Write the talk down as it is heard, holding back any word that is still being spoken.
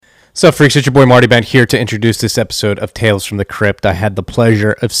So, freaks, it's your boy Marty Bent here to introduce this episode of Tales from the Crypt. I had the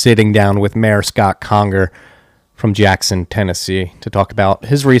pleasure of sitting down with Mayor Scott Conger from Jackson, Tennessee, to talk about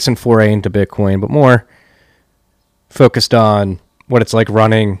his recent foray into Bitcoin, but more focused on what it's like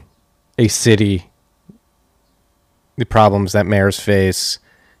running a city, the problems that mayors face,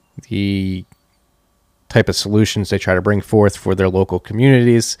 the type of solutions they try to bring forth for their local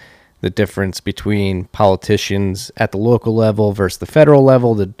communities, the difference between politicians at the local level versus the federal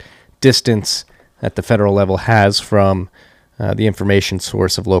level, the distance that the federal level has from the information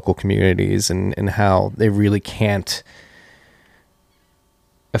source of local communities, and how they really can't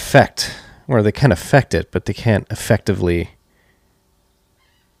affect, or they can affect it, but they can't effectively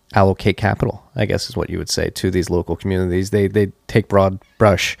allocate capital, I guess is what you would say, to these local communities. They take broad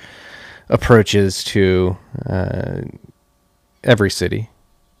brush approaches to every city.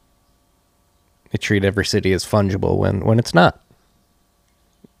 They treat every city as fungible when it's not.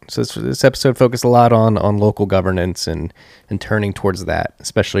 So this episode focused a lot on local governance and turning towards that,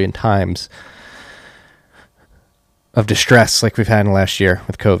 especially in times of distress like we've had in the last year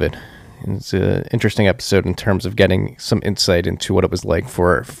with COVID. It's an interesting episode in terms of getting some insight into what it was like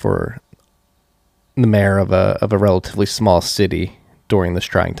for the mayor of a relatively small city during this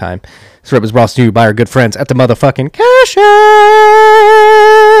trying time. So it was brought to you by our good friends at the motherfucking Cash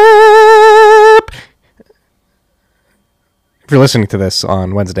App. If you're listening to this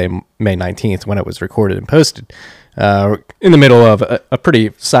on Wednesday, May 19th, when it was recorded and posted, in the middle of a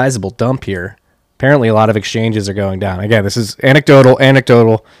pretty sizable dump here. Apparently a lot of exchanges are going down. Again, this is anecdotal.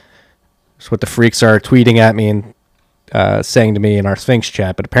 It's what the freaks are tweeting at me and saying to me in our Sphinx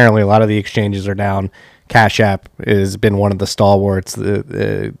chat, but apparently a lot of the exchanges are down. Cash App has been one of the stalwarts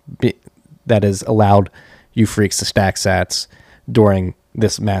that has allowed you freaks to stack sats during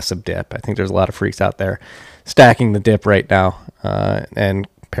this massive dip. I think there's a lot of freaks out there stacking the dip right now, and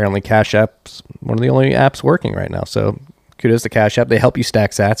apparently Cash App's one of the only apps working right now. So kudos to Cash App. They help you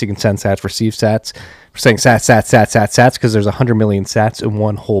stack sats. You can send sats, receive sats. We're saying sats because there's 100 million sats in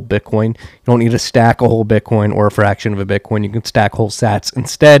one whole Bitcoin. You don't need to stack a whole Bitcoin or a fraction of a Bitcoin. You can stack whole sats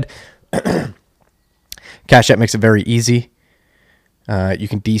instead. Cash App makes it very easy. You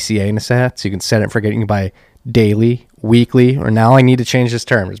can DCA in the sats. You can set it and forget. You can buy daily, weekly, or now I need to change this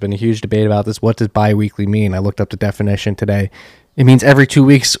term. There's been a huge debate about this. What does bi-weekly mean? I looked up the definition today. It means every 2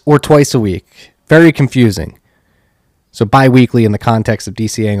 weeks or twice a week. Very confusing. So bi-weekly in the context of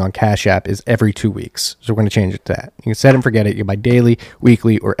DCAing on Cash App is every 2 weeks. So we're going to change it to that. You can set and forget it. You can buy daily,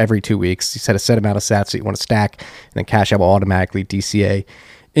 weekly, or every 2 weeks. You set a set amount of sats that you want to stack, and then Cash App will automatically DCA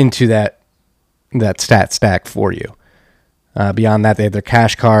into that stat stack for you. Beyond that, they have their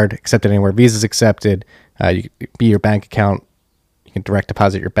cash card accepted anywhere. Visa's accepted. You can be your bank account. You can direct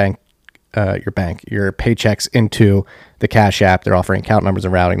deposit your paychecks into the Cash App. They're offering account numbers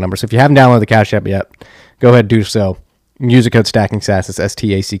and routing numbers. So if you haven't downloaded the Cash App yet, go ahead and do so. Use the code STACKINGSATS. It's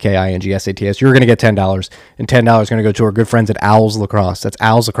STACKINGSATS. You're going to get $10, and $10 is going to go to our good friends at Owls Lacrosse. That's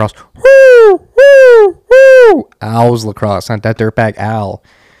Owls Lacrosse. Woo, woo, woo. Owls Lacrosse, not that dirtbag Owl.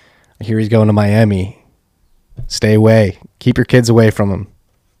 I hear he's going to Miami. Stay away. Keep your kids away from him.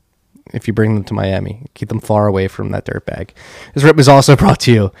 If you bring them to Miami, keep them far away from that dirtbag. This rip is also brought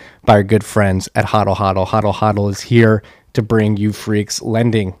to you by our good friends at HODL HODL. HODL HODL is here to bring you freaks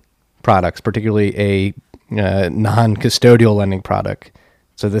lending products, particularly a non-custodial lending product.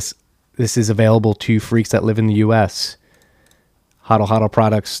 So this is available to freaks that live in the U.S. HODL HODL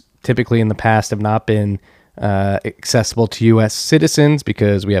products typically in the past have not been accessible to U.S. citizens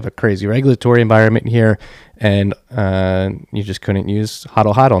because we have a crazy regulatory environment here, and you just couldn't use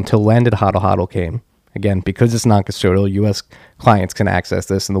HODL HODL until Landed HODL HODL came. Again, because it's non-custodial, U.S. clients can access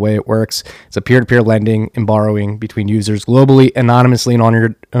this, and the way it works is a peer-to-peer lending and borrowing between users globally, anonymously, and on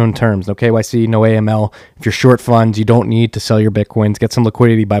your own terms. No KYC, no AML. If you're short funds, you don't need to sell your Bitcoins. Get some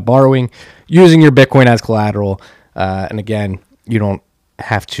liquidity by borrowing, using your Bitcoin as collateral, and again, you don't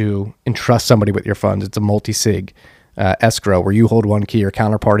have to entrust somebody with your funds. It's a multi-sig escrow where you hold one key, your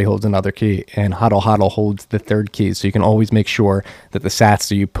counterparty holds another key, and HODL HODL holds the third key. So you can always make sure that the sats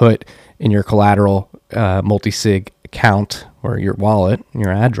that you put in your collateral multi-sig account or your wallet,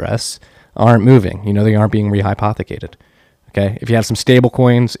 your address, aren't moving. You know, they aren't being rehypothecated. Okay. If you have some stable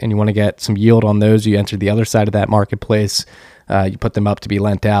coins and you want to get some yield on those, you enter the other side of that marketplace. You put them up to be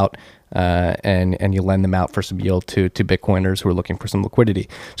lent out. And you lend them out for some yield to Bitcoiners who are looking for some liquidity.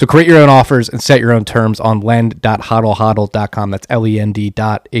 So create your own offers and set your own terms on lend.hodlhodl.com. That's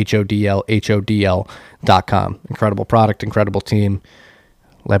lend.hodlhodl.com. Incredible product, incredible team,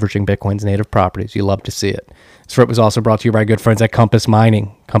 leveraging Bitcoin's native properties. You love to see it. This rip was also brought to you by good friends at Compass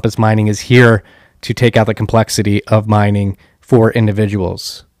Mining. Compass Mining is here to take out the complexity of mining for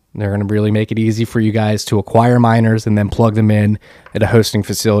individuals. They're going to really make it easy for you guys to acquire miners and then plug them in at a hosting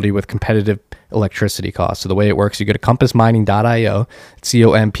facility with competitive electricity costs. So the way it works, you go to compassmining.io,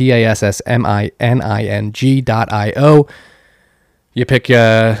 compassmining.io. You pick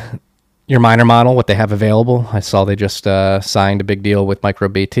your miner model, what they have available. I saw they just signed a big deal with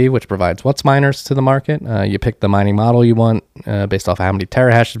MicroBT, which provides WUTS miners to the market. You pick the mining model you want based off of how many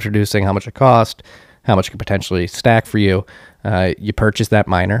terahash it's producing, how much it costs, how much it could potentially stack for you. You purchase that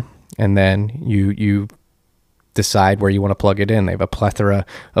miner, and then you decide where you want to plug it in. They have a plethora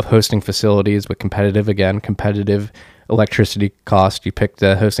of hosting facilities with competitive electricity cost. You pick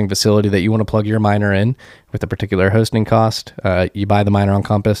the hosting facility that you want to plug your miner in with a particular hosting cost. You buy the miner on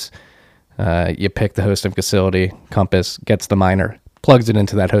Compass. You pick the hosting facility. Compass gets the miner, plugs it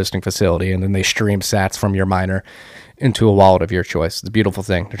into that hosting facility, and then they stream sats from your miner into a wallet of your choice. It's a beautiful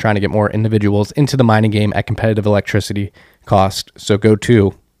thing. They're trying to get more individuals into the mining game at competitive electricity cost. So go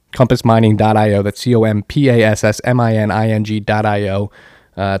to compassmining.io. That's compassmining.io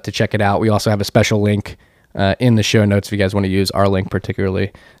to check it out. We also have a special link in the show notes if you guys want to use our link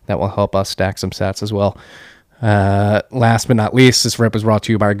particularly. That will help us stack some sats as well. Last but not least, this rip was brought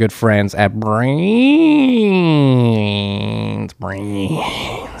to you by our good friends at Braiins.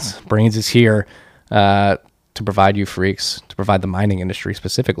 Braiins is here to provide you freaks, to provide the mining industry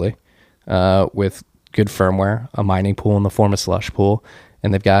specifically with good firmware, a mining pool in the form of Slush Pool,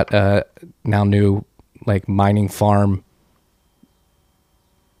 and they've got now new mining farm.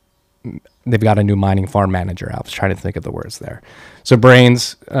 They've got a new mining farm manager out. I was trying to think of the words there. So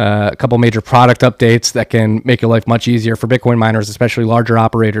Braiins, a couple major product updates that can make your life much easier for Bitcoin miners, especially larger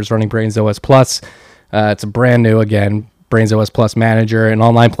operators running Braiins OS Plus. It's a brand new, again, Braiins OS Plus Manager, an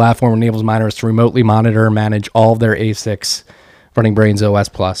online platform enables miners to remotely monitor and manage all of their ASICs running Braiins OS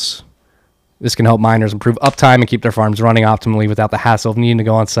Plus. This can help miners improve uptime and keep their farms running optimally without the hassle of needing to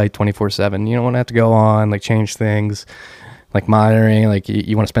go on site 24/7. You don't want to have to go on, change things, monitoring,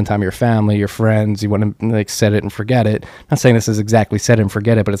 you want to spend time with your family, your friends, you want to set it and forget it. I'm not saying this is exactly set it and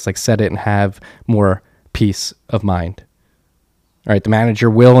forget it, but it's set it and have more peace of mind. All right, the manager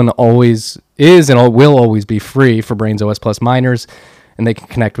will and always be free for Braiins OS Plus miners, and they can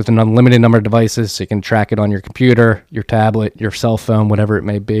connect with an unlimited number of devices, so you can track it on your computer, your tablet, your cell phone, whatever it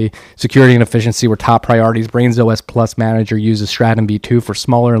may be. Security and efficiency were top priorities. Braiins OS Plus Manager uses Stratum V2 for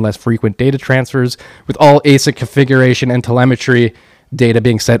smaller and less frequent data transfers, with all ASIC configuration and telemetry data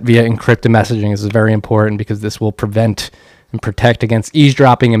being sent via encrypted messaging. This is very important because this will prevent and protect against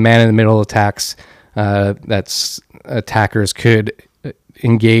eavesdropping and man-in-the-middle attacks that attackers could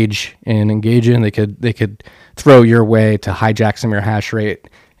engage in. They could throw your way to hijack some of your hash rate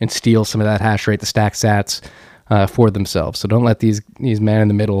and steal some of that hash rate to stack sats for themselves. So don't let these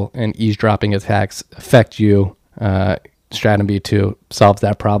man-in-the-middle and eavesdropping attacks affect you. Stratum V2 solves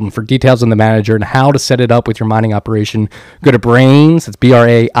that problem. For details on the manager and how to set it up with your mining operation, go to Braiins, it's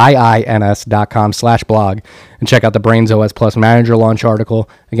BRAIINS.com/blog, and check out the Braiins OS Plus Manager launch article.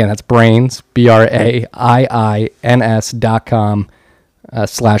 Again, that's Braiins,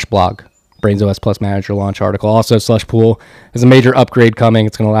 BRAIINS.com/blog. Braiins OS Plus Manager launch article. Also, Slush Pool is a major upgrade coming.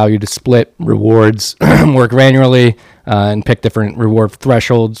 It's going to allow you to split rewards more granularly and pick different reward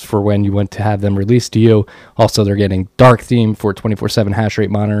thresholds for when you want to have them released to you. Also, they're getting dark theme for 24/7 hash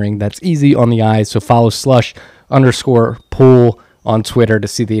rate monitoring. That's easy on the eyes. So follow slush_pool on Twitter to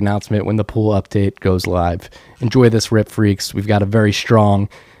see the announcement when the pool update goes live. Enjoy this rip, freaks. We've got a very strong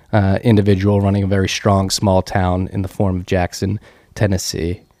individual running a very strong small town in the form of Jackson,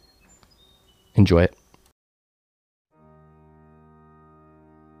 Tennessee. Enjoy it.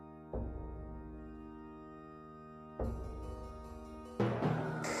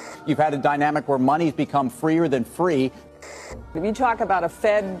 You've had a dynamic where money's become freer than free. If you talk about a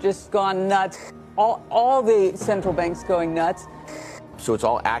Fed just gone nuts, all the central banks going nuts. So it's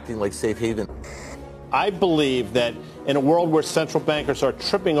all acting like safe haven. I believe that in a world where central bankers are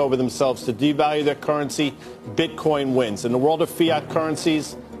tripping over themselves to devalue their currency, Bitcoin wins. In the world of fiat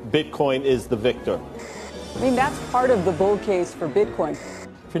currencies, Bitcoin is the victor. I mean, that's part of the bull case for Bitcoin.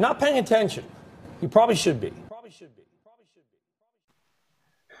 If you're not paying attention, you probably should be.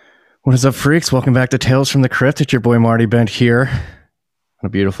 What is up, freaks? Welcome back to Tales from the Crypt. It's your boy Marty Bent here on a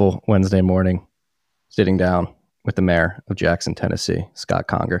beautiful Wednesday morning, sitting down with the mayor of Jackson, Tennessee, Scott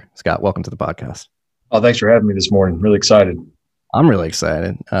Conger. Scott, welcome to the podcast. Oh, thanks for having me this morning. Really excited. I'm really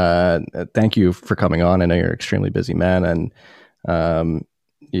excited. Thank you for coming on. I know you're an extremely busy man, and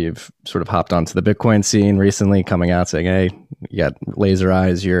you've sort of hopped onto the Bitcoin scene recently, coming out saying, hey, you got laser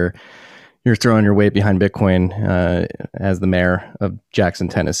eyes. You're throwing your weight behind Bitcoin as the mayor of Jackson,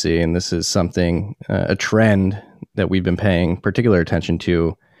 Tennessee. And this is something, a trend that we've been paying particular attention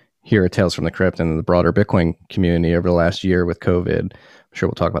to hear Tales from the Crypt and the broader Bitcoin community over the last year with COVID. I'm sure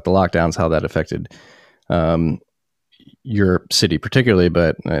we'll talk about the lockdowns, how that affected your city particularly,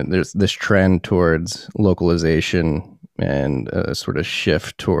 but there's this trend towards localization and a sort of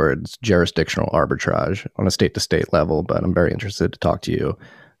shift towards jurisdictional arbitrage on a state-to-state level. But I'm very interested to talk to you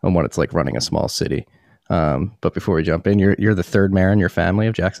on what it's like running a small city. But before we jump in, you're the third mayor in your family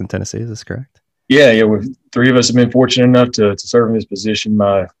of Jackson, Tennessee. Is this correct? Yeah. Three of us have been fortunate enough to serve in this position.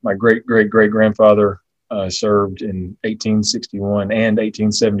 My great grandfather served in 1861 and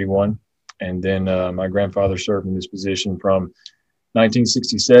 1871, and then my grandfather served in this position from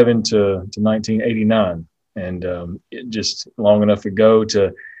 1967 to 1989, and it just long enough ago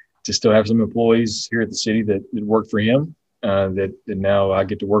to still have some employees here at the city that worked for him that now I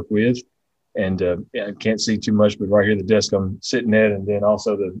get to work with. And I can't see too much, but right here, the desk I'm sitting at, and then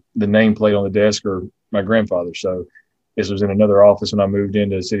also the nameplate on the desk are my grandfather. So this was in another office when I moved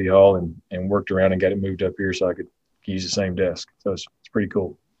into City Hall and worked around and got it moved up here so I could use the same desk. So it's pretty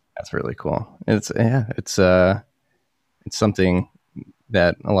cool. That's really cool. It's something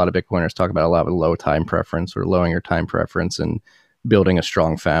that a lot of Bitcoiners talk about a lot with low time preference, or lowering your time preference and building a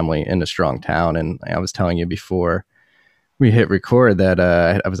strong family in a strong town. And I was telling you before we hit record that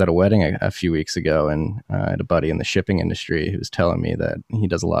I was at a wedding a few weeks ago, and I had a buddy in the shipping industry who was telling me that he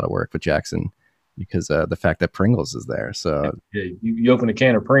does a lot of work with Jackson because the fact that Pringles is there. So yeah, you open a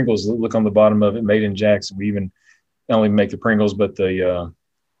can of Pringles, look on the bottom of it, made in Jackson. We even not only make the Pringles, but the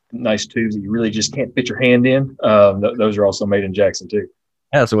nice tubes that you really just can't fit your hand in. Those are also made in Jackson too.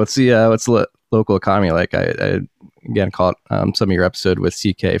 Yeah. So what's the local economy like? I again caught some of your episode with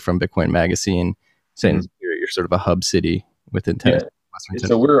CK from Bitcoin Magazine saying you're sort of a hub city within Tennessee. Yeah.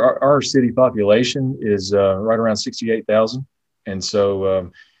 So our city population is right around 68,000, and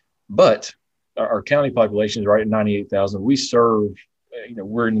so but our county population is right at 98,000. We serve,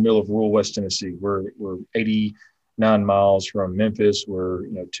 we're in the middle of rural West Tennessee. We're 89 miles from Memphis. We're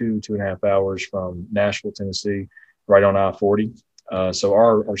 2.5 hours from Nashville, Tennessee, right on I-40. So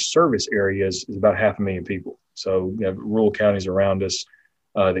our service area is about 500,000 people. So we have rural counties around us.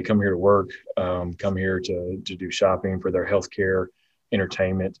 They come here to work, come here to do shopping for their healthcare,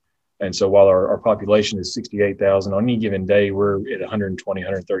 entertainment. And so while our population is 68,000, on any given day, we're at 120,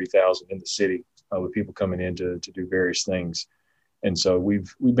 130,000 in the city with people coming in to do various things. And so we've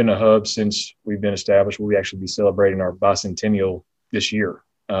been a hub since we've been established. We'll actually be celebrating our bicentennial this year,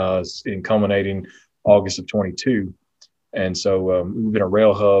 in culminating August of 22. And so we've been a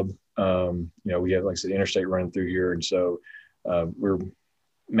rail hub. We have, like I said, interstate running through here. And so we're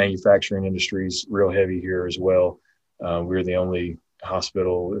manufacturing industries real heavy here as well. We're the only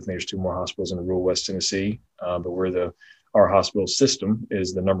hospital. I think there's 2 more hospitals in the rural West Tennessee, but our hospital system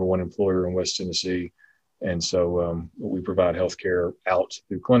is the number 1 employer in West Tennessee. And so we provide healthcare out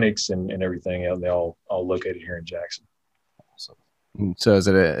through clinics and everything else. They all located here in Jackson. So is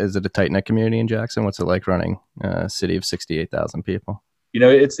it a tight knit community in Jackson? What's it like running a city of 68,000 people?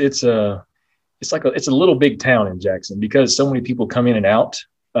 It's a little big town in Jackson because so many people come in and out.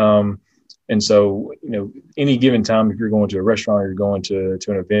 And so, any given time, if you're going to a restaurant or you're going to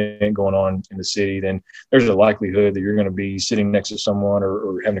an event going on in the city, then there's a likelihood that you're going to be sitting next to someone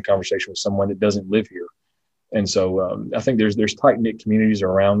or having a conversation with someone that doesn't live here. And so I think there's tight-knit communities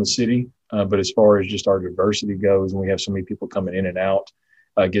around the city. But as far as just our diversity goes, and we have so many people coming in and out,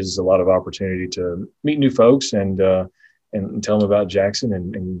 it gives us a lot of opportunity to meet new folks and tell them about Jackson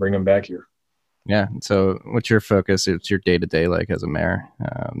and bring them back here. Yeah. So what's your focus? It's your day-to-day like as a mayor?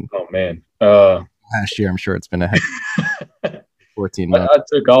 Oh, man. Last year, I'm sure it's been 14 months. I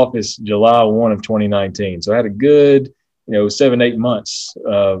took office July 1 of 2019. So I had a good, 7-8 months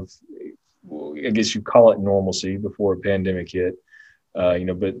of, I guess you call it normalcy before a pandemic hit.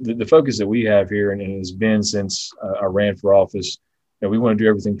 But the focus that we have here and has been since I ran for office, we want to do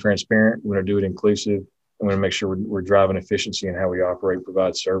everything transparent. We want to do it inclusive. And we want to make sure we're driving efficiency in how we operate and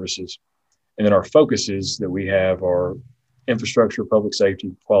provide services. And then our focuses that we have are infrastructure, public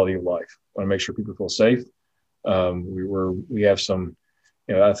safety, quality of life. We want to make sure people feel safe. We have some,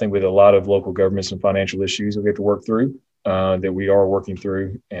 I think with a lot of local governments and financial issues that we have to work through, that we are working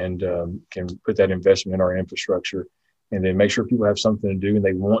through, and can put that investment in our infrastructure, and then make sure people have something to do and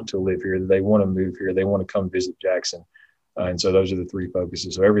they want to live here, that they want to move here, they want to come visit Jackson. And so those are the 3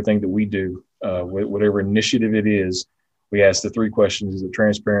 focuses. So everything that we do, whatever initiative it is, we ask the 3 questions: is it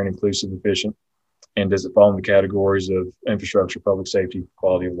transparent, inclusive, efficient? And does it fall in the categories of infrastructure, public safety,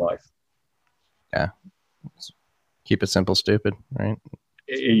 quality of life? Yeah. Keep it simple, stupid, right?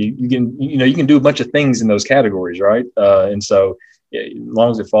 You can do a bunch of things in those categories, right? And so as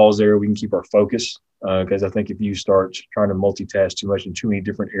long as it falls there, we can keep our focus because I think if you start trying to multitask too much in too many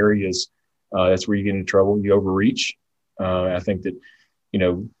different areas, that's where you get into trouble. You overreach. I think that,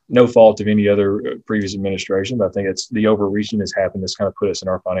 no fault of any other previous administration, but I think it's the overreaching that's happened that's kind of put us in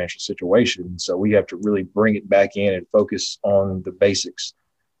our financial situation. So we have to really bring it back in and focus on the basics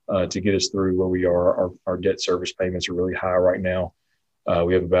to get us through where we are. Our debt service payments are really high right now.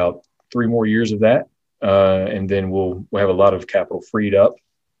 We have about 3 more years of that, and then we'll have a lot of capital freed up.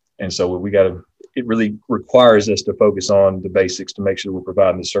 And so it really requires us to focus on the basics to make sure we're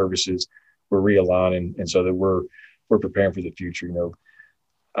providing the services, we're realigning, and so that we're preparing for the future.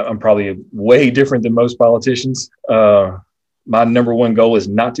 I'm probably way different than most politicians. My number one goal is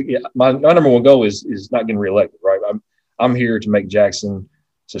not getting reelected, right? I'm here to make Jackson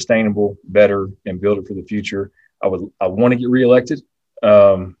sustainable, better, and build it for the future. I want to get reelected,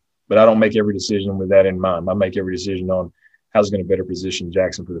 but I don't make every decision with that in mind. I make every decision on how's it going to better position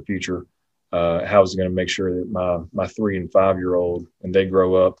Jackson for the future. How is it going to make sure that my 3 and 5 year old, when they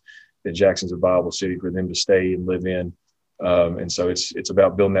grow up, that Jackson's a viable city for them to stay and live in. And so it's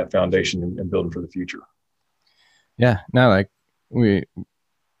about building that foundation and building for the future. Yeah, no, like we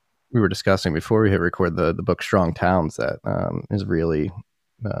were discussing before we hit record the book Strong Towns that is really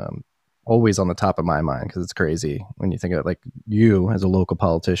always on the top of my mind, because it's crazy when you think of it, like you as a local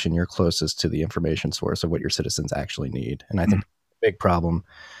politician, you're closest to the information source of what your citizens actually need. And I think the big problem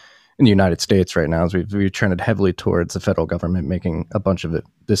in the United States right now is we've trended heavily towards the federal government making a bunch of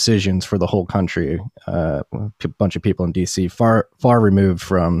decisions for the whole country. A bunch of people in DC far removed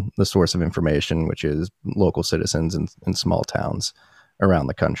from the source of information, which is local citizens in small towns around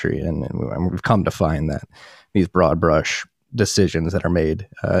the country. And we've come to find that these broad brush decisions that are made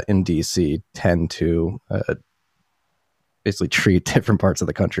in DC tend to basically treat different parts of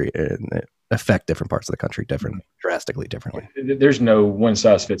the country and affect different parts of the country differently, drastically differently. There's no one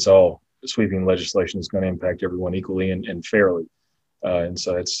size fits all sweeping legislation that's going to impact everyone equally and fairly. And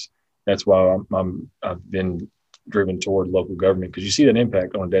so that's why I've been driven toward local government, because you see that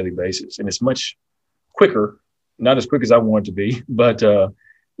impact on a daily basis, and it's much quicker, not as quick as I want it to be, but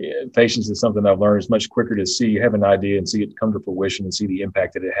patience is something I've learned. It's much quicker to have an idea and see it come to fruition and see the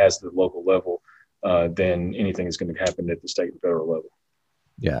impact that it has at the local level than anything that's going to happen at the state and federal level.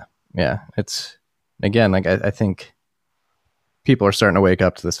 Yeah. It's, again, like I think people are starting to wake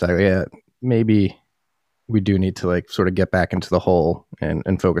up to this fact. Yeah, maybe we do need to like sort of get back into the hole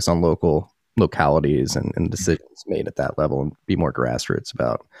and focus on localities and decisions made at that level and be more grassroots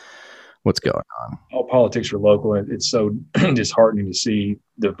about what's going on. All politics are local, and it's so disheartening to see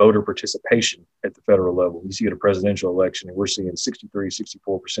the voter participation at the federal level. You see at a presidential election, and we're seeing 63,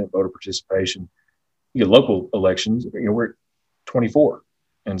 64% voter participation. You get local elections, we're at 24.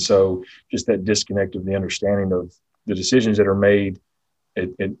 And so just that disconnect of the understanding of the decisions that are made at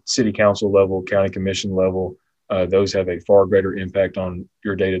city council level, county commission level, those have a far greater impact on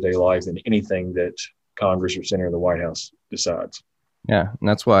your day-to-day life than anything that Congress or Senate or the White House decides. Yeah, and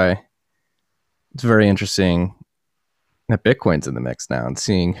that's why it's very interesting that Bitcoin's in the mix now, and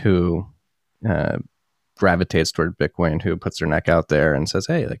seeing who gravitates toward Bitcoin, who puts their neck out there and says,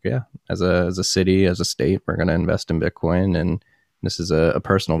 hey, like, yeah, as a city, as a state, we're going to invest in Bitcoin, and this is a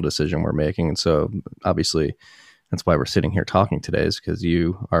personal decision we're making. And so obviously that's why we're sitting here talking today, is because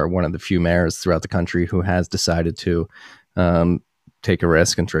you are one of the few mayors throughout the country who has decided to take a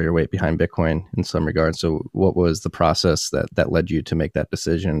risk and throw your weight behind Bitcoin in some regards. So what was the process that led you to make that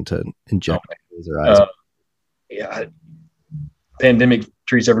decision to inject laser eyes? Pandemic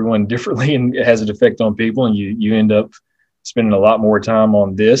treats everyone differently, and it has an effect on people, and you end up spending a lot more time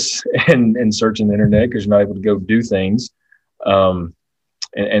on this and searching the internet because you're not able to go do things.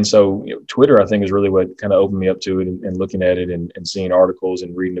 And so Twitter, I think, is really what kind of opened me up to it, and looking at it and seeing articles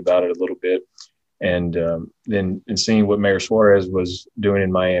and reading about it a little bit. And then seeing what Mayor Suarez was doing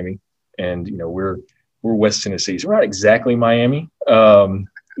in Miami. And, we're West Tennessee, so we're not exactly Miami,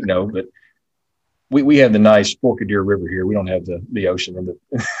 but we have the nice Forked Deer River here. We don't have the ocean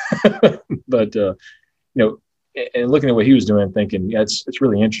and but, and looking at what he was doing, thinking, it's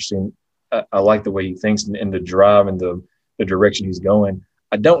really interesting. I like the way he thinks and the drive and the direction he's going.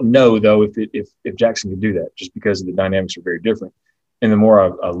 I don't know though if Jackson could do that, just because the dynamics are very different. And the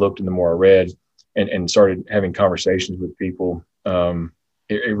more I looked and the more I read and started having conversations with people,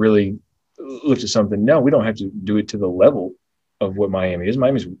 it really looked at something. No, we don't have to do it to the level of what Miami is.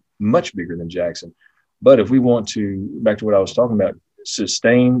 Miami is much bigger than Jackson. But if we want to, back to what I was talking about,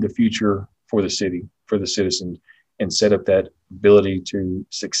 sustain the future for the city, for the citizens, and set up that ability to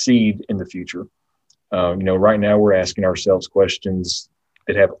succeed in the future. Right now we're asking ourselves questions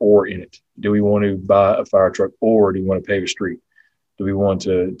that have or in it. Do we want to buy a fire truck, or do we want to pave a street? Do we want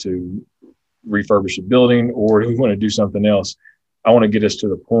to refurbish a building, or do we want to do something else? I want to get us to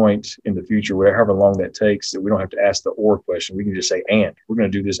the point in the future, however long that takes, that we don't have to ask the or question. We can just say, and we're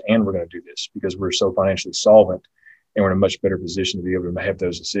going to do this, and we're going to do this, because we're so financially solvent and we're in a much better position to be able to have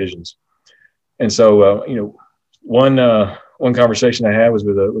those decisions. And so, one conversation I had was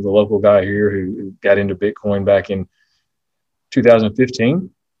with a local guy here who got into Bitcoin back in 2015,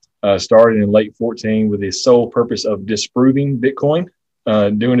 started in late 14 with the sole purpose of disproving Bitcoin,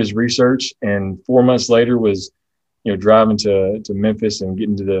 doing his research, and 4 months later was driving to Memphis and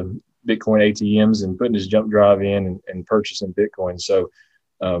getting to the Bitcoin ATMs and putting his jump drive in and purchasing Bitcoin. So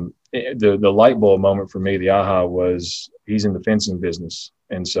the light bulb moment for me, the aha, was he's in the fencing business.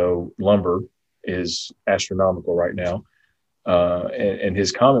 And so lumber is astronomical right now. And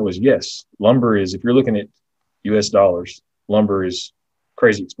his comment was, yes, lumber is, if you're looking at US dollars, lumber is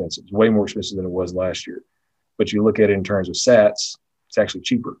crazy expensive. It's way more expensive than it was last year. But you look at it in terms of sats, it's actually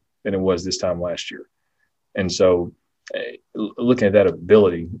cheaper than it was this time last year. And so looking at that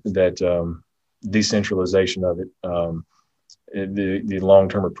ability, that decentralization of it, the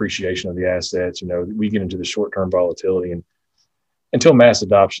long-term appreciation of the assets, we get into the short-term volatility, and until mass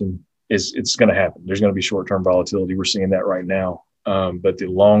adoption, it's going to happen. There's going to be short-term volatility. We're seeing that right now. But the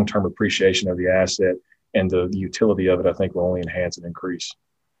long-term appreciation of the asset and the utility of it, I think, will only enhance and increase.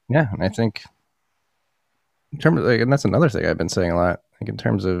 Yeah. And I think in terms of, and that's another thing I've been saying a lot, in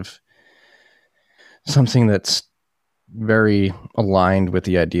terms of something that's very aligned with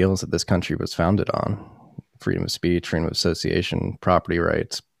the ideals that this country was founded on: freedom of speech, freedom of association, property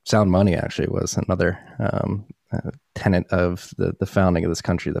rights. Sound money actually was another tenet of the founding of this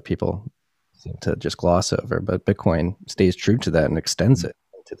country that people seem to just gloss over. But Bitcoin stays true to that and extends it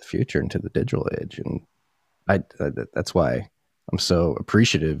into the future, into the digital age. And that's why I'm so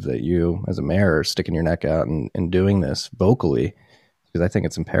appreciative that you, as a mayor, are sticking your neck out and doing this vocally, because I think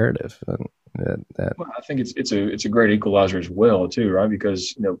it's imperative. Well, I think it's a great equalizer as well, too, right?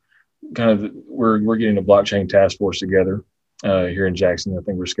 Because we're getting a blockchain task force together here in Jackson. I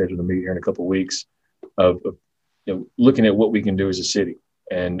think we're scheduled to meet here in a couple of weeks of looking at what we can do as a city,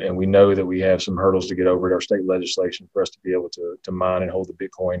 and we know that we have some hurdles to get over at our state legislation for us to be able to mine and hold the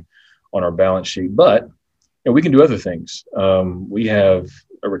Bitcoin on our balance sheet. But we can do other things. We have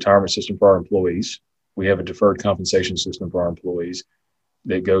a retirement system for our employees. We have a deferred compensation system for our employees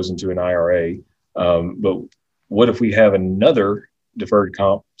that goes into an IRA. But what if we have another deferred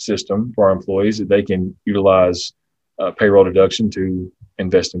comp system for our employees that they can utilize payroll deduction to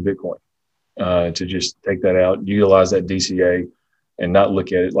invest in Bitcoin, to just take that out, utilize that DCA, and not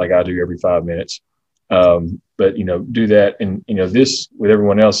look at it like I do every 5 minutes. But do that. And this, with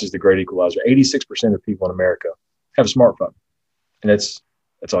everyone else, is the great equalizer. 86% of people in America have a smartphone, and that's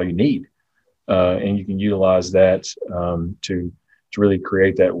all you need. And you can utilize that to really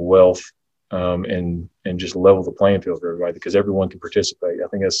create that wealth, and just level the playing field for everybody, because everyone can participate. I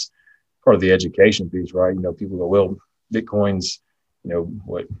think that's part of the education piece, right? People go, well, Bitcoin's,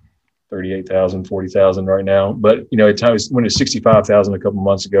 38,000, 40,000 right now. But, at times when it's 65,000 a couple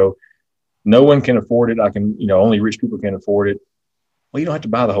months ago, no one can afford it. Only rich people can afford it. Well, you don't have to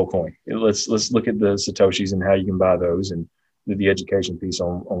buy the whole coin. Let's look at the Satoshis and how you can buy those, and the education piece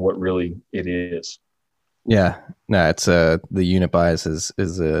on what really it is. Yeah, no, it's the unit bias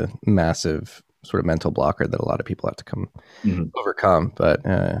is a massive sort of mental blocker that a lot of people have to overcome. But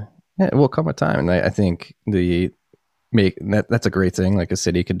it will come with time, and I think that's a great thing, like a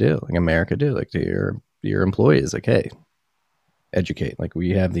city could do, like a mayor could do, like to your employees, like, hey, educate. Like, we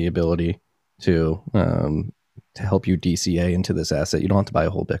have the ability to help you DCA into this asset. You don't have to buy a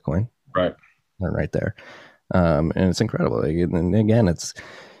whole Bitcoin, right? Right there, and it's incredible. Like, and again, it's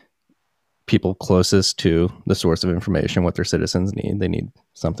people closest to the source of information, what their citizens need. They need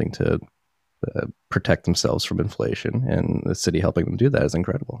something to protect themselves from inflation, and the city helping them do that is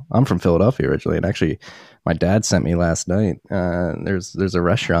incredible. I'm from Philadelphia originally, and actually my dad sent me last night. There's a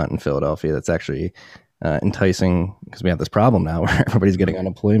restaurant in Philadelphia that's actually enticing, because we have this problem now where everybody's getting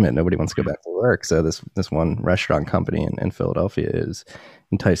unemployment. Nobody wants to go back to work. So this one restaurant company in Philadelphia is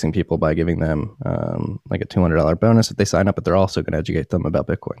enticing people by giving them like a $200 bonus if they sign up, but they're also going to educate them about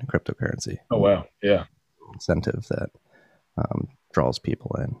Bitcoin and cryptocurrency. Oh, wow. Yeah. Incentive that draws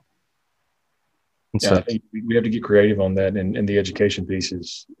people in. And I think we have to get creative on that, and the education piece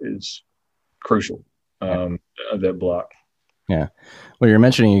is crucial, that block. Yeah. Well, you're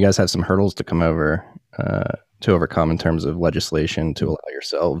mentioning you guys have some hurdles to come over, to overcome in terms of legislation to allow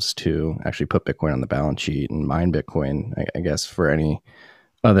yourselves to actually put Bitcoin on the balance sheet and mine Bitcoin. I guess for any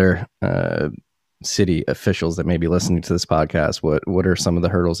other city officials that may be listening to this podcast, what are some of the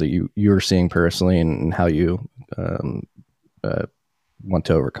hurdles that you're seeing personally, and how you want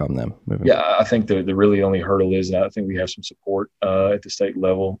to overcome them moving. Yeah, I think the really only hurdle is, and I think we have some support at the state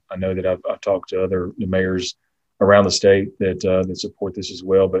level. I know that I've talked to the mayors around the state that support this as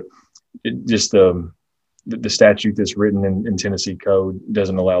well, but just the statute that's written in Tennessee code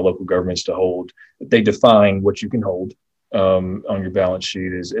doesn't allow local governments to hold. They define what you can hold on your balance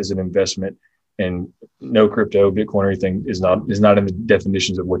sheet as an investment, and no crypto, Bitcoin, or anything is not in the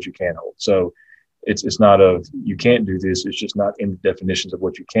definitions of what you can hold. So it's not you can't do this. It's just not in the definitions of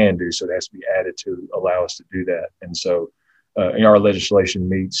what you can do. So it has to be added to allow us to do that. And so our legislation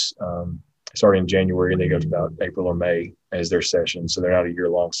meets starting in January, and they go to about April or May as their session. So they're not a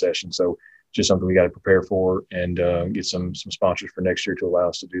year-long session. So just something we got to prepare for and get some sponsors for next year to allow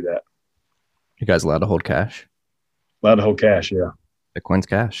us to do that. You guys allowed to hold cash? Allowed to hold cash, yeah. Bitcoin's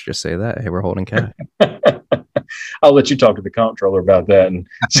cash. Just say that. Hey, we're holding cash. I'll let you talk to the comptroller about that. And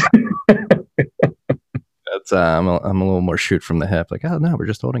that's I'm a little more shoot from the hip. Like, oh no, we're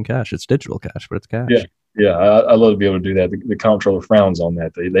just holding cash. It's digital cash, but it's cash. Yeah. I love to be able to do that. The comptroller frowns on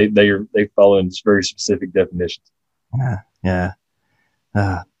that. They follow in very specific definitions. Yeah.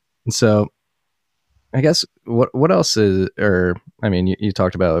 And so, I guess what else is, or I mean, you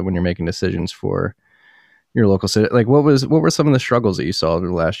talked about when you're making decisions for your local city. Like, what were some of the struggles that you saw over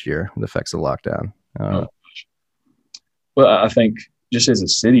the last year, the effects of lockdown? Well, I think just as a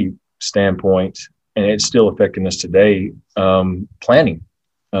city standpoint, and it's still affecting us today, planning.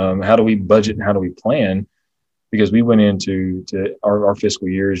 How do we budget and how do we plan? Because we went into our fiscal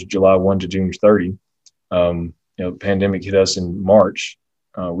years July 1 to June 30. Pandemic hit us in March.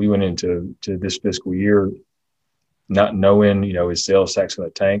 We went into this fiscal year not knowing, is sales tax going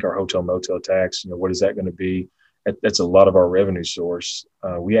to tank, our hotel motel tax, what is that going to be? That's a lot of our revenue source.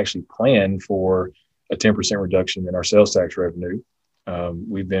 We actually planned for a 10% reduction in our sales tax revenue.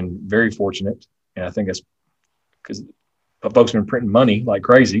 We've been very fortunate, and I think that's because folks have been printing money like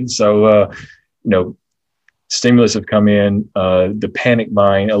crazy. So, stimulus have come in, the panic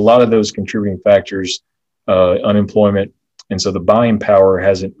buying, a lot of those contributing factors, unemployment. And so the buying power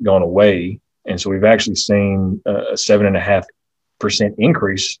hasn't gone away. And so we've actually seen a 7.5%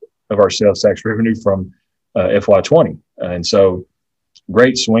 increase of our sales tax revenue from FY20. And so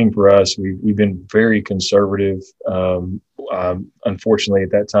great swing for us. We've been very conservative. Unfortunately,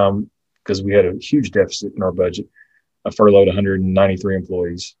 at that time, because we had a huge deficit in our budget, I furloughed 193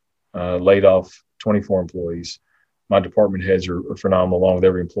 employees, laid off 24 employees. My department heads are phenomenal, along with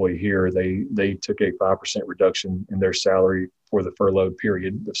every employee here. They took a 5% reduction in their salary for the furlough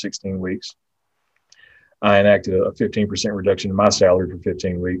period of 16 weeks. I enacted a 15% reduction in my salary for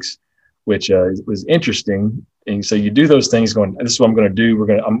 15 weeks, which was interesting. And so you do those things going, this is what I'm going to do.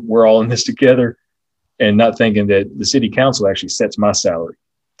 We're all in this together, and not thinking that the city council actually sets my salary.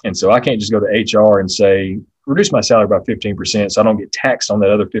 And so I can't just go to HR and say, reduce my salary by 15% so I don't get taxed on that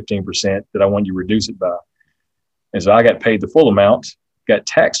other 15% that I want you to reduce it by. And so I got paid the full amount, got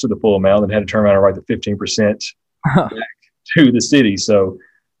taxed to the full amount, and had to turn around and write the 15% back to the city. So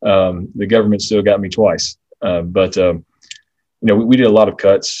the government still got me twice. But we did a lot of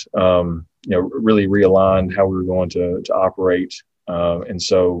cuts, really realigned how we were going to operate. And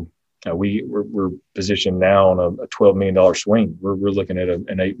so we're positioned now on a $12 million swing. We're looking at an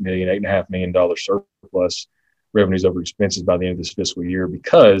 $8.5 million surplus revenues over expenses by the end of this fiscal year,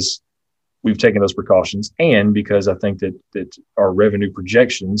 because we've taken those precautions, and because I think that our revenue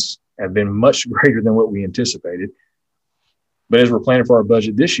projections have been much greater than what we anticipated. But as we're planning for our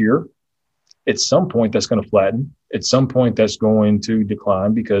budget this year, at some point that's going to flatten. At some point that's going to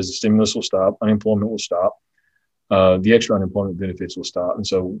decline, because the stimulus will stop, unemployment will stop, the extra unemployment benefits will stop. And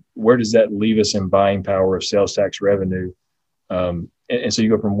so where does that leave us in buying power of sales tax revenue? And so you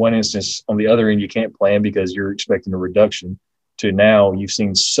go from one instance, on the other end, you can't plan because you're expecting a reduction, to now you've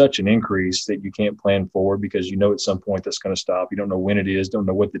seen such an increase that you can't plan forward, because at some point that's going to stop. You don't know when it is, don't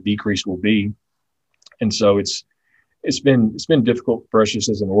know what the decrease will be. And so it's been difficult for us just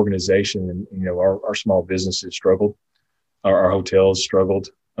as an organization. And, our small businesses struggled, our hotels struggled.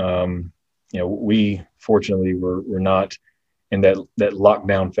 We fortunately were not in that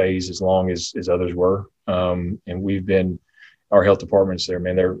lockdown phase as long as others were. And our health departments there,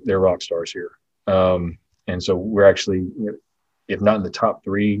 man, they're rock stars here. And so we're actually, if not in the top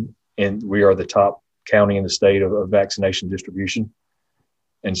 3, and we are the top county in the state of vaccination distribution.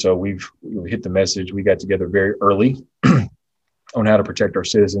 And so we've hit the message. We got together very early on how to protect our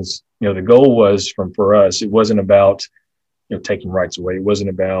citizens. The goal was for us, it wasn't about, taking rights away. It wasn't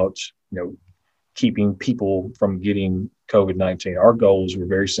about, keeping people from getting COVID-19. Our goals were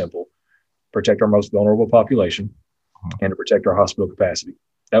very simple: protect our most vulnerable population and to protect our hospital capacity.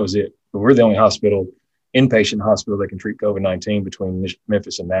 That was it. But we're the only hospital inpatient hospital that can treat COVID-19 between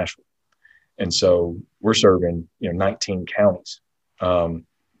Memphis and Nashville. And so we're serving, 19 counties. And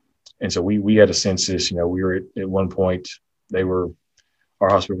so we had a census, we were at one point, our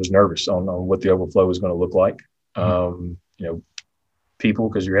hospital was nervous on what the overflow was going to look like. People,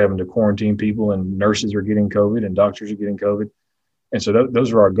 because you're having to quarantine people, and nurses are getting COVID and doctors are getting COVID. And so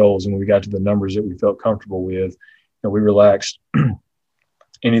those are our goals. And when we got to the numbers that we felt comfortable with, we relaxed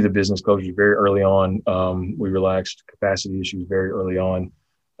any of the business closures very early on. We relaxed capacity issues very early on,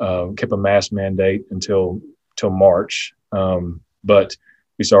 kept a mask mandate until March. But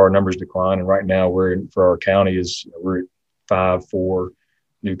we saw our numbers decline. And right now for our county we're at 5-4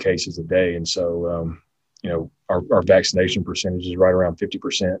 new cases a day. And so, our vaccination percentage is right around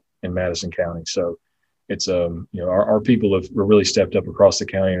 50% in Madison County. So it's, our people have really stepped up across the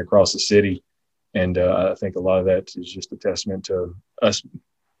county and across the city. And I think a lot of that is just a testament to us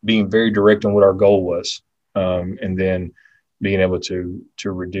being very direct on what our goal was. And then being able to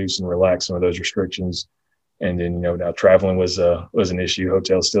reduce and relax some of those restrictions. And then, now traveling was an issue.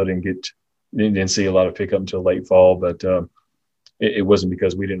 Hotels still didn't see a lot of pickup until late fall, but it wasn't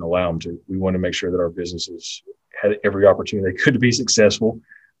because we didn't allow them to. We wanted to make sure that our businesses had every opportunity they could to be successful,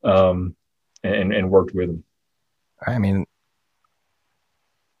 and worked with them. I mean,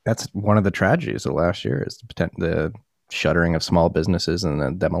 that's one of the tragedies of last year is the shuttering of small businesses and the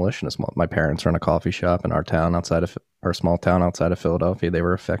demolition of small. My parents run a coffee shop in our small town outside of Philadelphia. They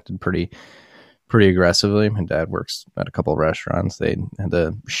were affected pretty aggressively. My dad works at a couple of restaurants. They had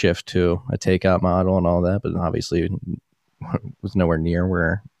to shift to a takeout model and all that, but obviously was nowhere near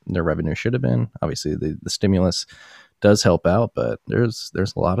where their revenue should have been. Obviously the stimulus does help out, but there's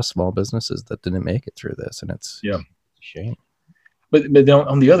a lot of small businesses that didn't make it through this, and it's a shame. But then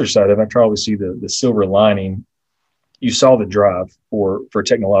on the other side of it, I try to see the silver lining. You saw the drive for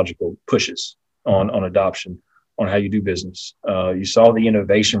technological pushes on adoption, on how you do business. You saw the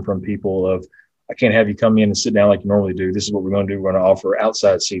innovation from people of, I can't have you come in and sit down like you normally do. This is what we're going to do. We're going to offer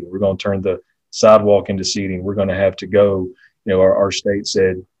outside seating. We're going to turn the sidewalk into seating. We're going to have to go, our state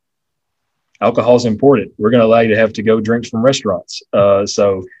said, alcohol is important. We're going to allow you to have to go drinks from restaurants.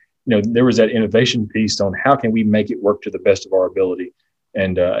 So there was that innovation piece on how can we make it work to the best of our ability.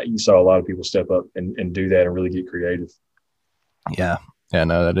 And you saw a lot of people step up and do that and really get creative. Yeah.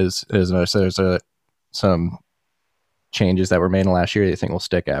 No, it is nice. There's some changes that were made in last year. You think will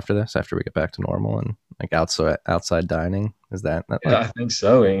stick after this, after we get back to normal and like outside dining? Is that yeah, I think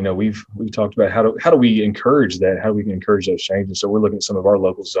so. And, we've talked about how do we encourage that? How do we encourage those changes? So we're looking at some of our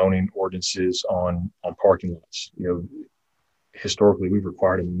local zoning ordinances on parking lots. Historically, we've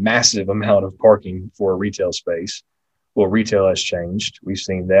required a massive amount of parking for a retail space. Well, retail has changed. We've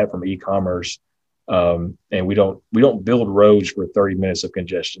seen that from e-commerce. And we don't build roads for 30 minutes of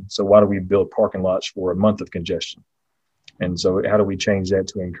congestion. So why do we build parking lots for a month of congestion? And so how do we change that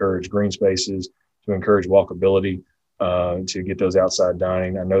to encourage green spaces, to encourage walkability, to get those outside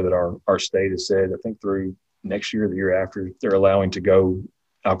dining? I know that our state has said, I think through next year, the year after, they're allowing to go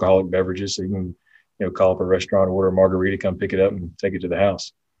alcoholic beverages. So you can, call up a restaurant, order a margarita, come pick it up and take it to the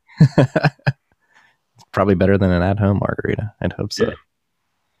house. It's probably better than an at-home margarita. I'd hope so. Yeah.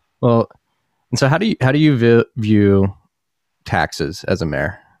 Well, and so how do you view taxes as a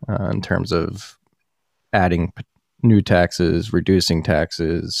mayor in terms of adding new taxes, reducing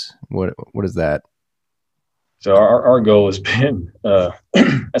taxes? What is that? So our goal has been,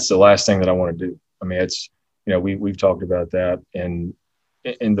 that's the last thing that I want to do. I mean, it's, we've talked about that, and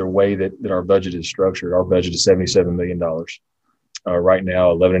in the way that our budget is structured. Our budget is $77 million. Right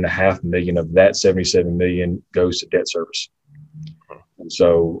now, $11.5 million of that $77 million goes to debt service. And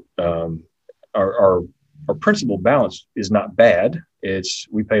so our principal balance is not bad.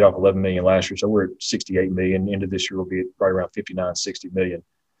 We paid off $11 million last year, so we're at $68 million. Into this year, we'll be at right around $59-60 million.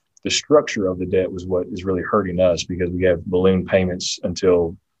 The structure of the debt was what is really hurting us because we have balloon payments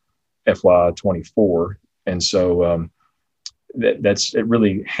until FY24. And so it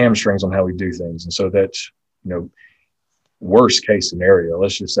really hamstrings on how we do things. And so that's, worst case scenario,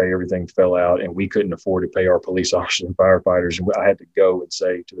 let's just say everything fell out and we couldn't afford to pay our police officers and firefighters. And I had to go and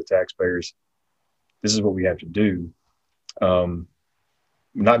say to the taxpayers, this is what we have to do. I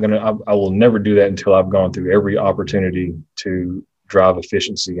will never do that until I've gone through every opportunity to drive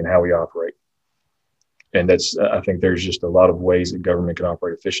efficiency in how we operate. And I think there's just a lot of ways that government can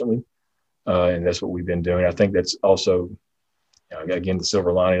operate efficiently. And that's what we've been doing. I think that's also, again, the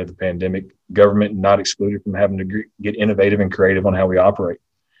silver lining of the pandemic, government not excluded from having to get innovative and creative on how we operate.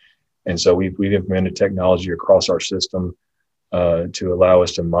 And so we've implemented technology across our system to allow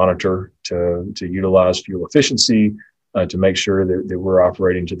us to monitor, to utilize fuel efficiency, to make sure that we're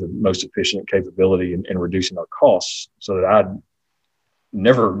operating to the most efficient capability and reducing our costs, so that I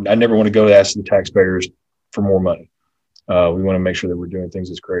never want to go ask the taxpayers for more money. We want to make sure that we're doing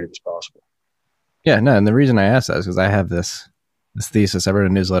things as creative as possible. Yeah, no, and the reason I asked that is because I have this thesis. I wrote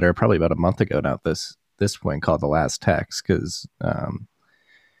a newsletter probably about a month ago now at this point called The Last Tax, because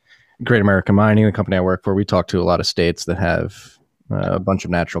Great American Mining, the company I work for, we talk to a lot of states that have a bunch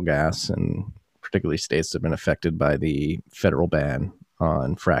of natural gas, and particularly states that have been affected by the federal ban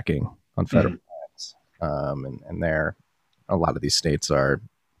on fracking on federal lands. And there, a lot of these states are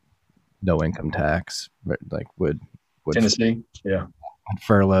no income tax, like would Tennessee, yeah,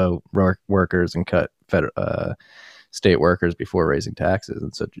 furlough workers and cut state workers before raising taxes.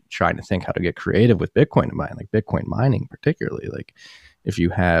 And so trying to think how to get creative with Bitcoin to mine, like Bitcoin mining particularly, like if you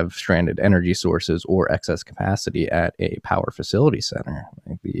have stranded energy sources or excess capacity at a power facility center,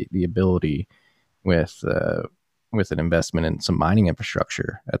 like the ability with an investment in some mining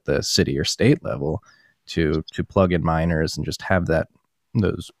infrastructure at the city or state level to plug in miners and just have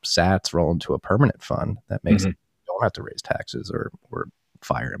those sats roll into a permanent fund that makes it, you don't have to raise taxes or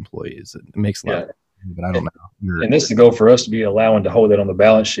fire employees. It makes a lot of sense, but I don't know. And this is the goal for us, to be allowing to hold that on the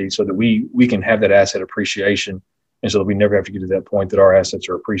balance sheet so that we can have that asset appreciation, and so that we never have to get to that point that our assets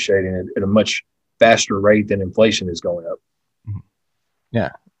are appreciating at a much faster rate than inflation is going up. Yeah.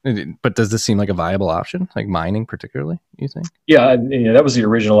 But does this seem like a viable option, like mining particularly, you think? Yeah, that was the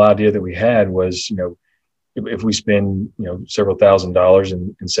original idea that we had, was, if we spend, several $1,000s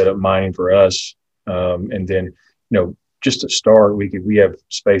and set up mining for us, and then, just to start, we have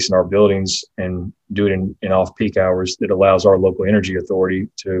space in our buildings and do it in off-peak hours that allows our local energy authority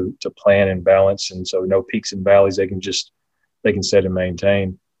to plan and balance. And so no peaks and valleys, they can set and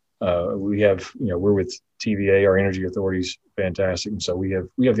maintain. We have, we're with TVA, our energy authority is fantastic. And so we have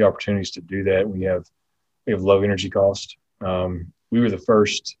the opportunities to do that. We have low energy cost. We were the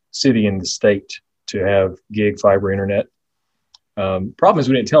first city in the state to have gig fiber internet. Problem is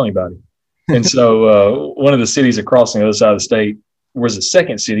we didn't tell anybody. And so one of the cities across on the other side of the state was the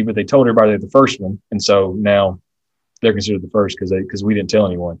second city, but they told everybody they're the first one. And so now they're considered the first because we didn't tell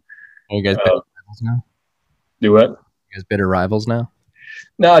anyone. Are you guys bitter rivals now? Do what? You guys bitter rivals now?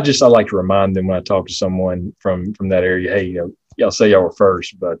 No, I like to remind them when I talk to someone from that area, hey, y'all say y'all were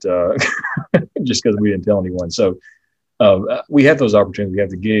first, but just because we didn't tell anyone. So we have those opportunities. We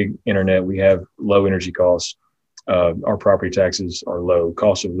have the gig internet. We have low energy costs. Our property taxes are low.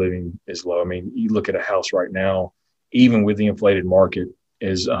 Cost of living is low. I mean, you look at a house right now, even with the inflated market,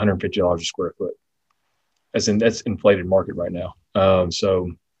 is $150 a square foot. That's inflated market right now.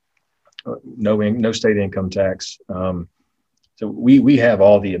 So no state income tax. So we have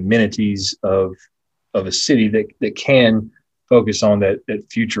all the amenities of a city that can focus on that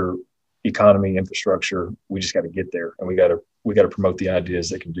future economy infrastructure. We just got to get there, and we got to promote the ideas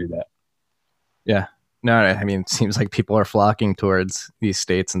that can do that. Yeah. No, I mean, it seems like people are flocking towards these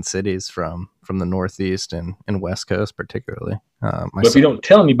states and cities from the Northeast and West Coast, particularly. But if you don't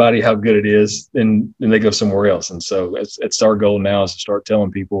tell anybody how good it is, then they go somewhere else. And so it's our goal now, is to start telling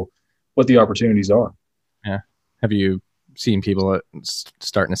people what the opportunities are. Yeah. Have you seen people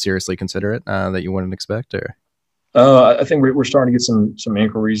starting to seriously consider it that you wouldn't expect? Or I think we're starting to get some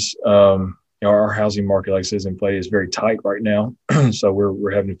inquiries. Our housing market, like I said, is in play, is very tight right now. So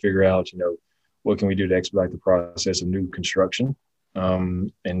we're having to figure out, what can we do to expedite the process of new construction?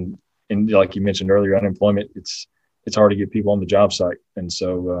 And like you mentioned earlier, unemployment, it's hard to get people on the job site. And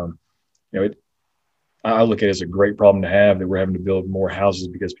so, I look at it as a great problem to have, that we're having to build more houses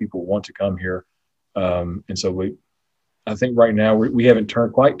because people want to come here. And so I think right now we haven't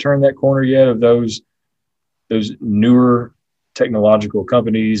quite turned that corner yet of those newer technological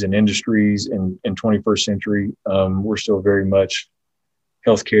companies and industries in 21st century. We're still very much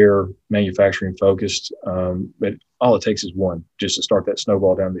healthcare, manufacturing focused. But all it takes is one, just to start that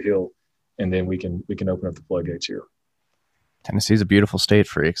snowball down the hill, and then we can open up the floodgates here. Tennessee's a beautiful state,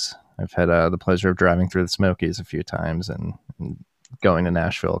 freaks. I've had the pleasure of driving through the Smokies a few times and going to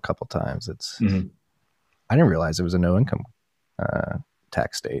Nashville a couple times. I didn't realize it was a no income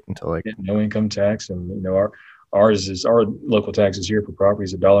tax state until no income tax. And our local taxes here for property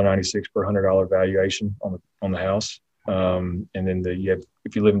is $1.96 per $100 valuation on the house. And then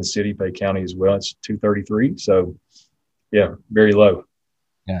if you live in the city, pay county as well, it's $2.33. So yeah, very low.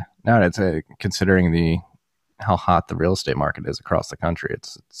 Yeah. No, it's considering how hot the real estate market is across the country.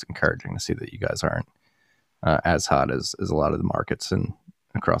 It's encouraging to see that you guys aren't as hot as a lot of the markets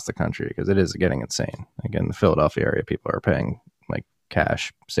across the country, because it is getting insane. Again, the Philadelphia area, people are paying like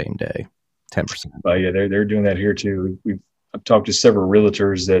cash same day, 10%. Yeah, they're doing that here too. I've talked to several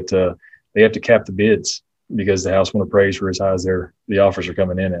realtors that they have to cap the bids because the house want to praise for as high as the offers are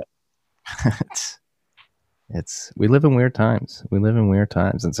coming in at. We live in weird times.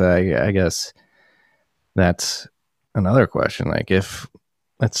 And so I guess that's another question. Like, if,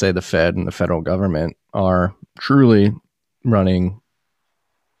 let's say, the Fed and the federal government are truly running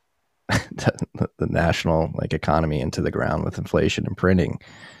the national economy into the ground with inflation and printing,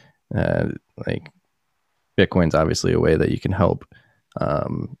 like, Bitcoin's obviously a way that you can help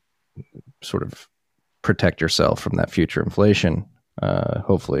sort of protect yourself from that future inflation,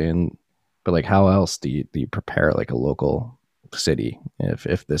 hopefully. But like, how else do you prepare like a local city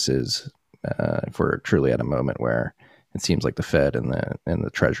if this is if we're truly at a moment where it seems like the Fed and the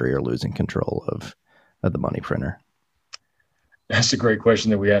Treasury are losing control of the money printer? That's a great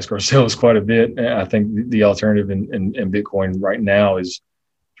question that we ask ourselves quite a bit. I think the alternative in Bitcoin right now is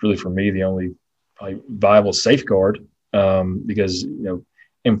really, for me, the only viable safeguard, because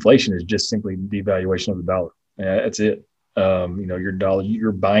inflation is just simply devaluation of the dollar. That's it. Your dollar,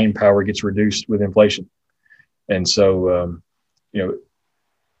 your buying power gets reduced with inflation. And so,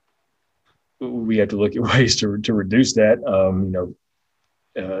 we have to look at ways to reduce that.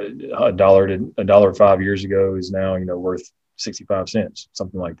 A dollar to $1 5 years ago is now, worth 65 cents,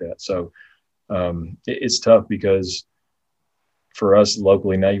 something like that. So, it's tough because for us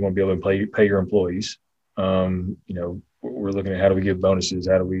locally now, you want to be able to pay your employees. We're looking at how do we give bonuses?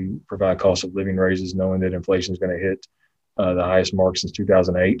 How do we provide cost of living raises, knowing that inflation is going to hit the highest mark since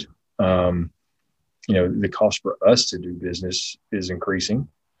 2008. The cost for us to do business is increasing.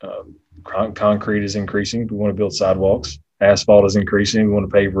 Concrete is increasing. We want to build sidewalks. Asphalt is increasing. We want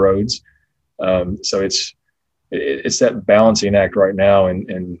to pave roads. So it's that balancing act right now.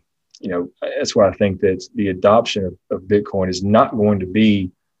 And that's why I think that the adoption of Bitcoin is not going to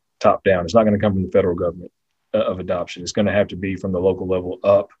be top down. It's not going to come from the federal government of adoption. It's going to have to be from the local level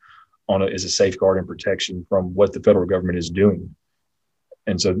up as a safeguard and protection from what the federal government is doing.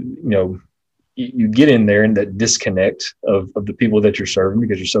 And so, you get in there in that disconnect of the people that you're serving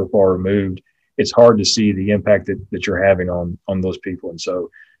because you're so far removed. It's hard to see the impact that you're having on those people. And so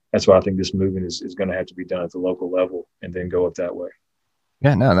that's why I think this movement is going to have to be done at the local level and then go up that way.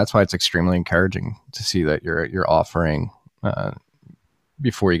 Yeah, no, that's why it's extremely encouraging to see that you're offering,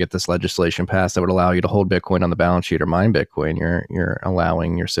 before you get this legislation passed that would allow you to hold Bitcoin on the balance sheet or mine Bitcoin, you're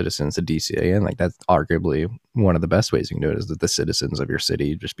allowing your citizens to DCA in. Like, that's arguably one of the best ways you can do it, is that the citizens of your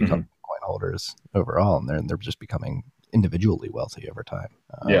city just become Bitcoin holders overall, and they're just becoming individually wealthy over time.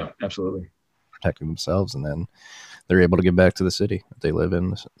 Yeah, absolutely. Protecting themselves, and then they're able to give back to the city that they live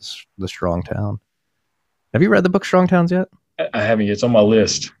in, the strong town. Have you read the book Strong Towns yet? I haven't yet. It's on my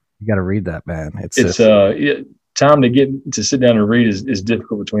list. You got to read that, man. It's time to get to sit down and read is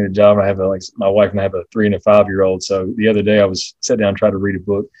difficult between the job. I have my wife and I have a 3 and a 5 year old. So the other day I sat down and tried to read a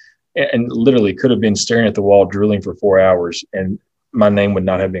book, and literally could have been staring at the wall, drooling for 4 hours, and my name would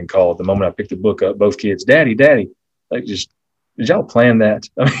not have been called. The moment I picked the book up, both kids, Daddy, like, just, did y'all plan that?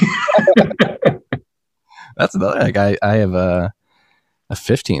 That's another, I have a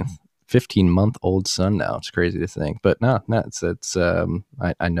 15-month-old son now. It's crazy to think, but no, it's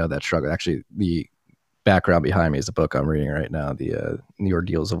I know that struggle. Actually, the background behind me is a book I'm reading right now, the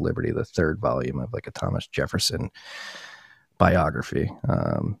Ordeals of Liberty, the 3rd volume of a Thomas Jefferson biography.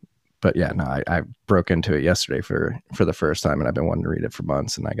 But yeah, no, I broke into it yesterday for the first time, and I've been wanting to read it for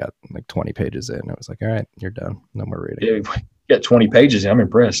months, and I got 20 pages in. I was like, all right, you're done. No more reading. Yeah, you got 20 pages in. I'm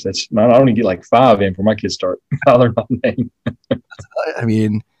impressed. I only get 5 in before my kids start hollering my name. I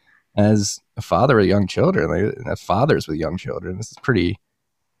mean, as a father with young children, fathers with young children, this is pretty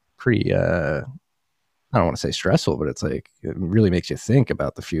I don't want to say stressful, but it's it really makes you think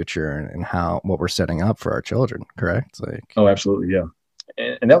about the future and what we're setting up for our children. Correct? Oh, absolutely. Yeah.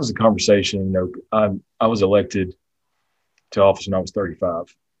 And that was a conversation. I was elected to office when I was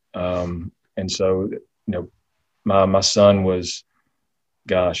 35. And so, my son was,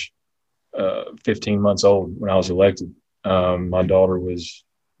 15 months old when I was elected. My daughter was,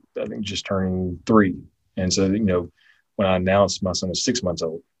 I think, just turning 3. And so, when I announced, my son was 6 months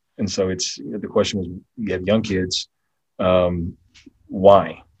old. And so the question was, you have young kids,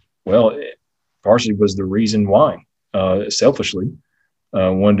 why? Well, partially was the reason why, selfishly.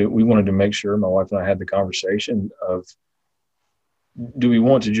 We wanted to make sure, my wife and I had the conversation of, do we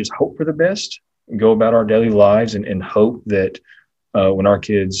want to just hope for the best and go about our daily lives and hope that when our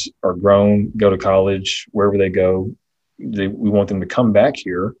kids are grown, go to college, wherever they go, we want them to come back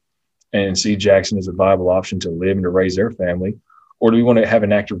here and see Jackson as a viable option to live and to raise their family? Or do we want to have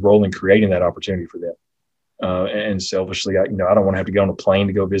an active role in creating that opportunity for them? And selfishly, I don't want to have to get on a plane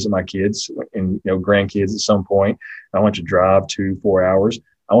to go visit my kids and grandkids at some point. I want to drive 2-4 hours.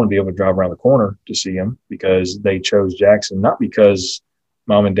 I want to be able to drive around the corner to see them because they chose Jackson, not because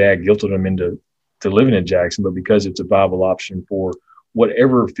mom and dad guilted them into living in Jackson, but because it's a viable option for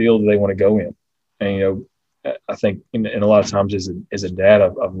whatever field they want to go in. And, I think in a lot of times as a dad,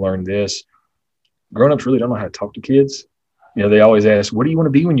 I've learned this. Grown-ups really don't know how to talk to kids. They always ask, what do you want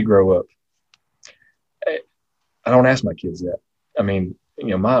to be when you grow up? I don't ask my kids that. I mean,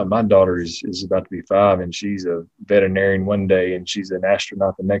 my daughter is about to be 5, and she's a veterinarian one day and she's an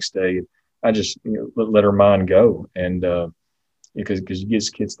astronaut the next day. I just let her mind go, and because you get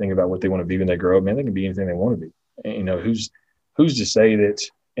kids thinking about what they want to be when they grow up. Man, they can be anything they want to be. And, who's to say that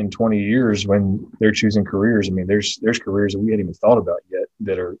in 20 years when they're choosing careers? I mean, there's careers that we hadn't even thought about yet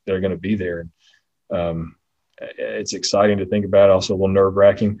that are going to be there. And it's exciting to think about. Also a little nerve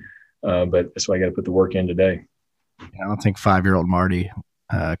wracking, but that's why I got to put the work in today. I don't think 5-year-old Marty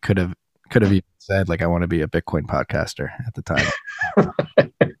could have even said, like, I want to be a Bitcoin podcaster at the time.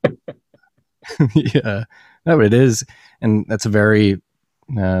 Yeah, no, but it is. And that's a very,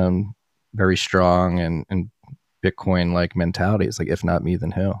 very strong and Bitcoin like mentality. It's like, if not me, then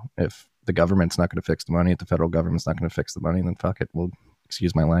who? If the government's not going to fix the money, if the federal government's not going to fix the money, then fuck it. We'll,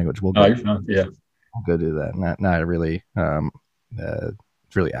 excuse my language. We'll go, you're fine. Yeah. We'll go do that. Not really,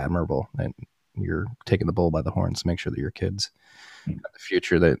 it's really admirable that you're taking the bull by the horns to make sure that your kids have the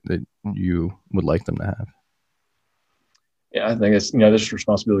future that you would like them to have. Yeah, I think it's, this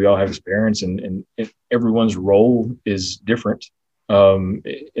responsibility we all have as parents, and everyone's role is different,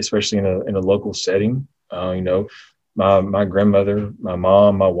 especially in a local setting. My grandmother, my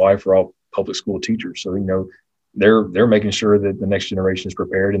mom, my wife are all public school teachers. So, they're making sure that the next generation is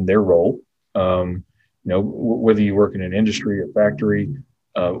prepared in their role. Whether you work in an industry, a factory,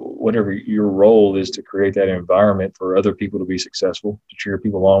 whatever your role is, to create that environment for other people to be successful, to cheer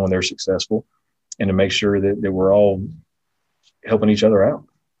people on when they're successful, and to make sure that we're all helping each other out.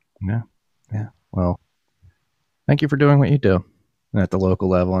 Yeah. Yeah. Well, thank you for doing what you do at the local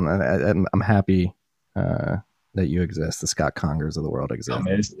level. And I'm happy that you exist. The Scott Congers of the world exist. Oh,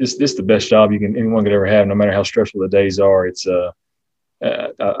 man, it's the best job anyone could ever have, no matter how stressful the days are. It's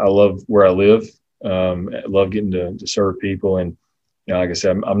I love where I live. I love getting to serve people. And, like I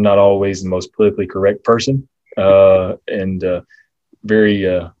said, I'm not always the most politically correct person, and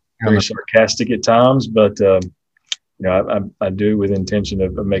very sarcastic at times, but I do with intention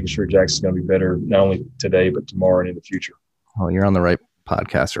of making sure Jackson's going to be better, not only today, but tomorrow and in the future. Well, you're on the right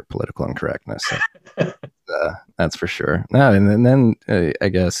podcast for political incorrectness. So, that's for sure. No, and then I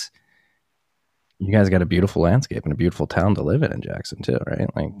guess you guys got a beautiful landscape and a beautiful town to live in Jackson too, right?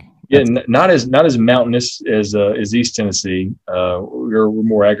 Like, yeah, not as mountainous as East Tennessee. We're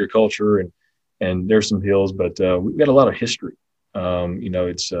more agriculture and there's some hills, but we've got a lot of history.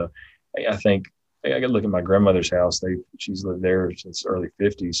 It's I think I got to look at my grandmother's house. She's lived there since the early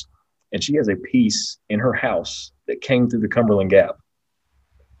 50s, and she has a piece in her house that came through the Cumberland Gap.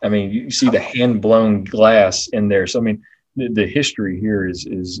 I mean, you see the hand-blown glass in there. So, I mean, the history here is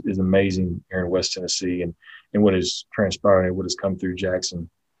amazing here in West Tennessee, and what has transpired and what has come through Jackson.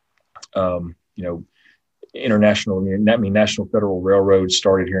 International, National Federal Railroad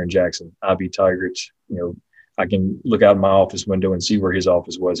started here in Jackson. I.B. Tigert, I can look out my office window and see where his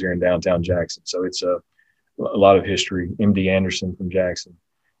office was here in downtown Jackson. So it's a lot of history. M.D. Anderson from Jackson,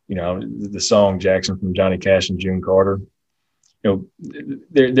 the song Jackson from Johnny Cash and June Carter.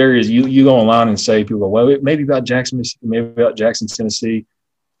 There is, you go online and say, people go, well, it may be about Jackson, Mississippi, maybe about Jackson, Tennessee.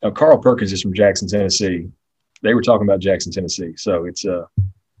 Carl Perkins is from Jackson, Tennessee. They were talking about Jackson, Tennessee. So it's a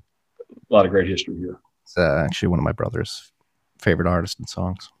lot of great history here. It's actually one of my brother's favorite artists and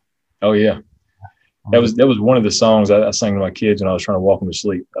songs. Oh yeah. That was one of the songs I sang to my kids when I was trying to walk them to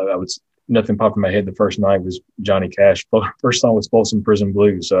sleep. Nothing popped in my head the first night was Johnny Cash. First song was Folsom Prison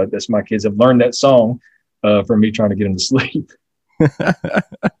Blues. So that's my kids have learned that song from me trying to get them to sleep.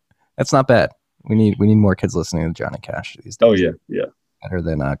 That's not bad. We need more kids listening to Johnny Cash these days. Oh yeah. Better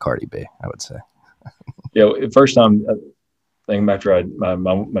than Cardi B, I would say. Yeah, first time I think after my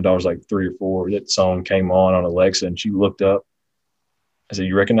daughter was like 3 or 4, that song came on Alexa, and she looked up. I said,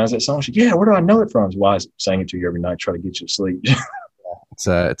 "You recognize that song?" She said, "Yeah, where do I know it from?" Well, I sang it to you every night, try to get you to sleep.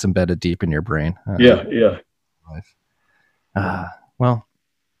 It's embedded deep in your brain. Yeah. Well,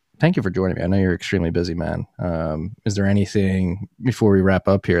 thank you for joining me. I know you're extremely busy, man. Is there anything before we wrap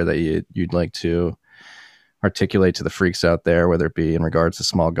up here that you'd like to articulate to the freaks out there, whether it be in regards to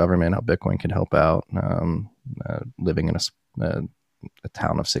small government, how Bitcoin can help out, living in a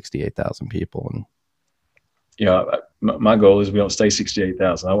town of 68,000 people? And my goal is we don't stay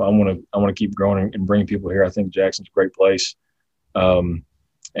 68,000. I want to keep growing and bring people here. I think Jackson's a great place, and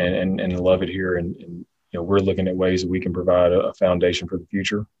love it here. And we're looking at ways that we can provide a foundation for the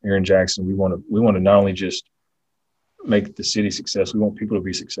future here in Jackson. We want to not only just make the city successful, we want people to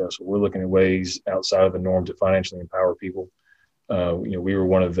be successful. We're looking at ways outside of the norm to financially empower people. We were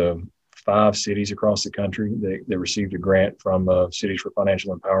one of the 5 cities across the country that received a grant from Cities for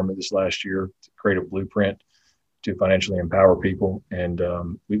Financial Empowerment this last year to create a blueprint to financially empower people. And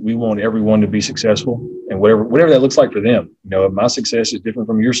we want everyone to be successful, and whatever that looks like for them. My success is different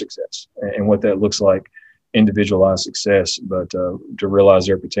from your success, and what that looks like, individualized success, but to realize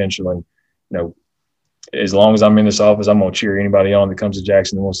their potential. And, as long as I'm in this office, I'm going to cheer anybody on that comes to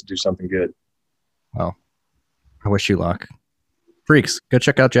Jackson and wants to do something good. Well, I wish you luck. Freaks, go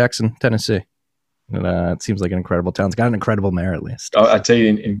check out Jackson, Tennessee. And, it seems like an incredible town. It's got an incredible mayor, at least. I tell you,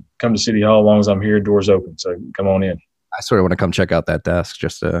 and come to City Hall as long as I'm here. Doors open, so come on in. I sort of want to come check out that desk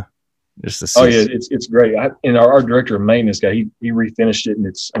just to see. Oh yeah, it's great. And our director of maintenance guy, he refinished it,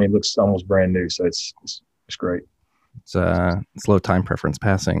 and it looks almost brand new. So it's great. It's low time preference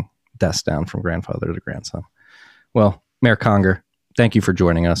passing desk down from grandfather to grandson. Well, Mayor Conger, thank you for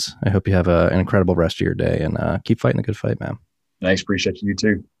joining us. I hope you have an incredible rest of your day, and keep fighting the good fight, man. Thanks. Appreciate you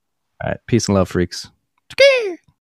too. All right. Peace and love, freaks.